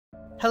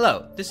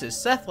Hello, this is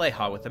Seth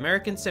Leija with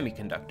American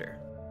Semiconductor.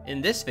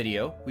 In this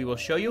video, we will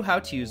show you how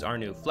to use our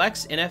new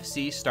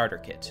FleX-NFC Starter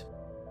Kit.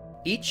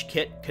 Each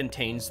kit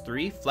contains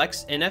 3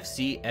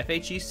 FleX-NFC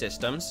FHE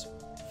Systems,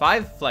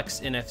 5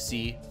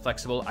 FleX-NFC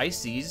flexible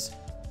ICs,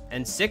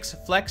 and 6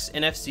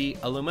 FleX-NFC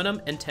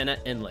aluminum antenna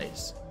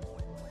inlays.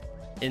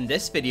 In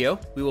this video,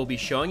 we will be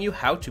showing you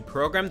how to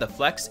program the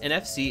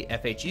FleX-NFC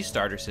FHE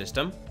Starter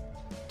System,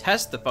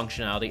 test the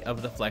functionality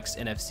of the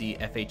FleX-NFC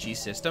FHE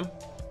System,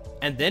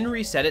 and then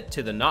reset it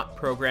to the not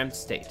programmed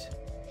state.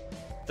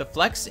 The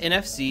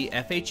FleX-NFC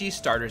FHE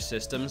Starter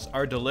Systems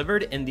are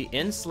delivered in the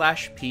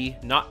N/P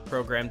not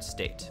programmed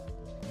state.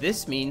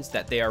 This means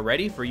that they are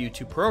ready for you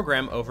to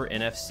program over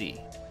NFC.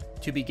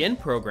 To begin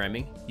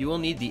programming, you will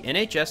need the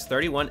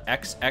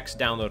NHS31XX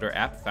downloader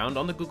app found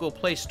on the Google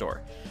Play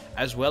Store,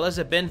 as well as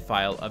a bin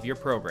file of your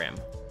program.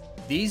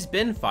 These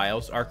bin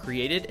files are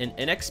created in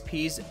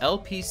NXP's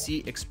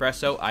LPC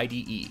Expresso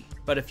IDE,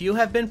 but a few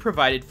have been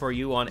provided for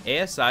you on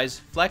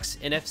ASI's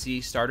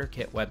FleX-NFC Starter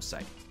Kit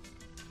website.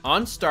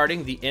 On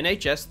starting the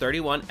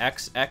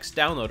NHS31XX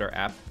downloader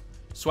app,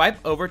 swipe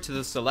over to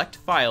the Select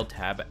File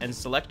tab and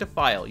select a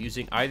file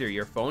using either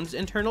your phone's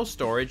internal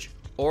storage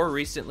or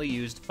recently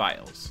used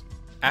files.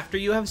 After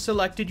you have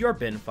selected your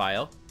bin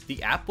file,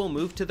 the app will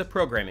move to the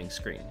programming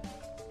screen.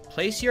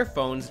 Place your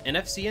phone's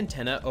NFC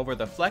antenna over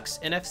the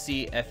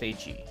FleX-NFC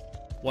FHE.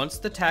 Once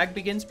the tag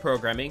begins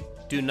programming,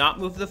 do not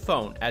move the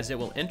phone as it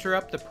will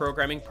interrupt the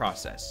programming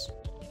process.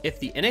 If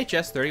the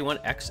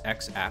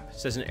NHS31XX app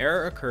says an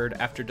error occurred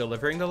after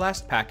delivering the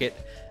last packet,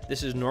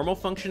 this is normal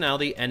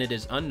functionality and it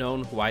is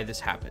unknown why this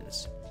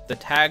happens. The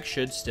tag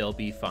should still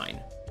be fine.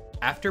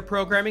 After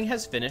programming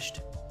has finished,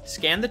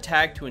 scan the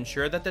tag to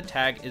ensure that the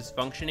tag is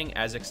functioning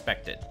as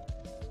expected.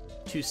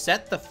 To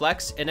set the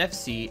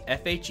FleX-NFC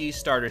FHE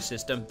Starter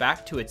System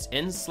back to its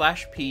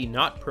N/P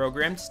not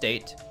programmed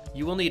state,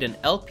 you will need an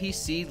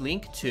LPC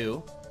link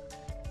to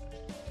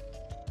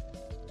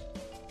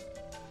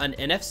an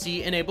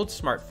NFC-enabled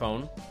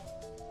smartphone,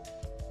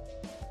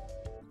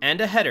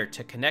 and a header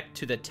to connect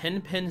to the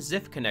 10-pin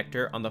ZIF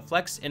connector on the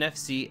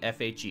FleX-NFC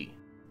FHE.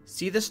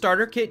 See the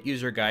Starter Kit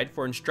user guide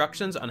for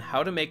instructions on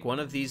how to make one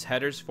of these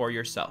headers for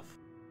yourself.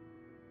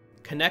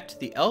 Connect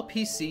the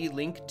LPC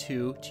link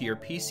to your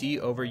PC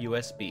over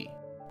USB.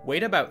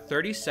 Wait about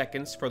 30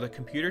 seconds for the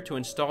computer to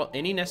install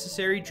any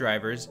necessary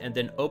drivers and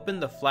then open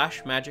the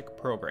FlashMagic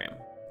program.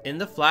 In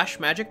the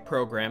FlashMagic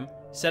program,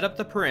 set up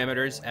the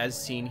parameters as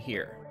seen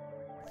here.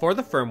 For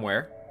the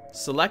firmware,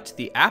 select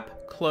the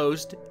app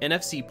closed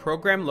NFC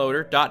program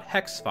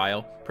loader.hex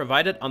file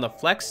provided on the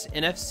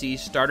FleX-NFC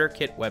Starter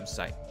Kit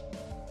website.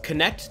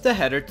 Connect the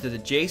header to the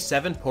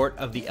J7 port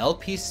of the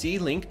LPC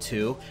link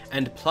to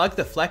and plug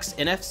the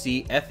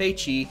FleX-NFC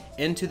FHE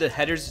into the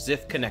header's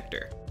ZIF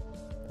connector.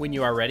 When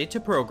you are ready to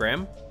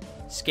program,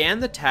 scan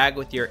the tag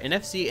with your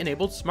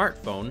NFC-enabled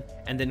smartphone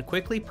and then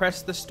quickly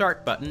press the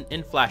Start button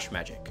in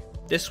FlashMagic.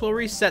 This will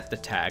reset the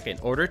tag in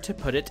order to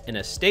put it in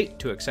a state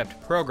to accept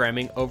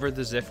programming over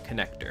the ZIF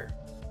connector.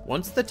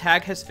 Once the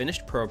tag has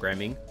finished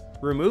programming,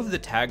 remove the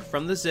tag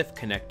from the ZIF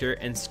connector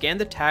and scan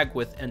the tag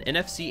with an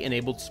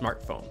NFC-enabled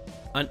smartphone.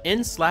 An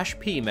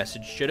N/P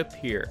message should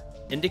appear,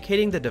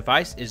 indicating the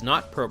device is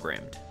not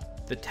programmed.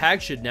 The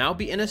tag should now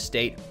be in a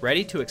state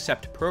ready to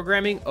accept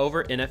programming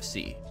over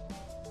NFC.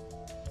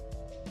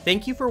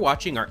 Thank you for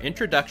watching our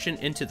introduction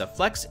into the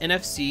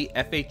FleX-NFC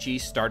FHE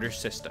Starter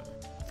System.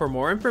 For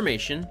more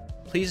information,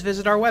 please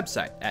visit our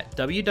website at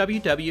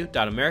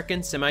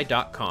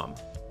www.americansemi.com,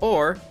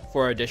 or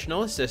for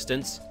additional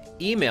assistance,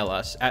 email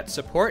us at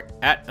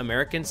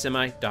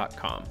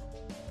support@americansemi.com.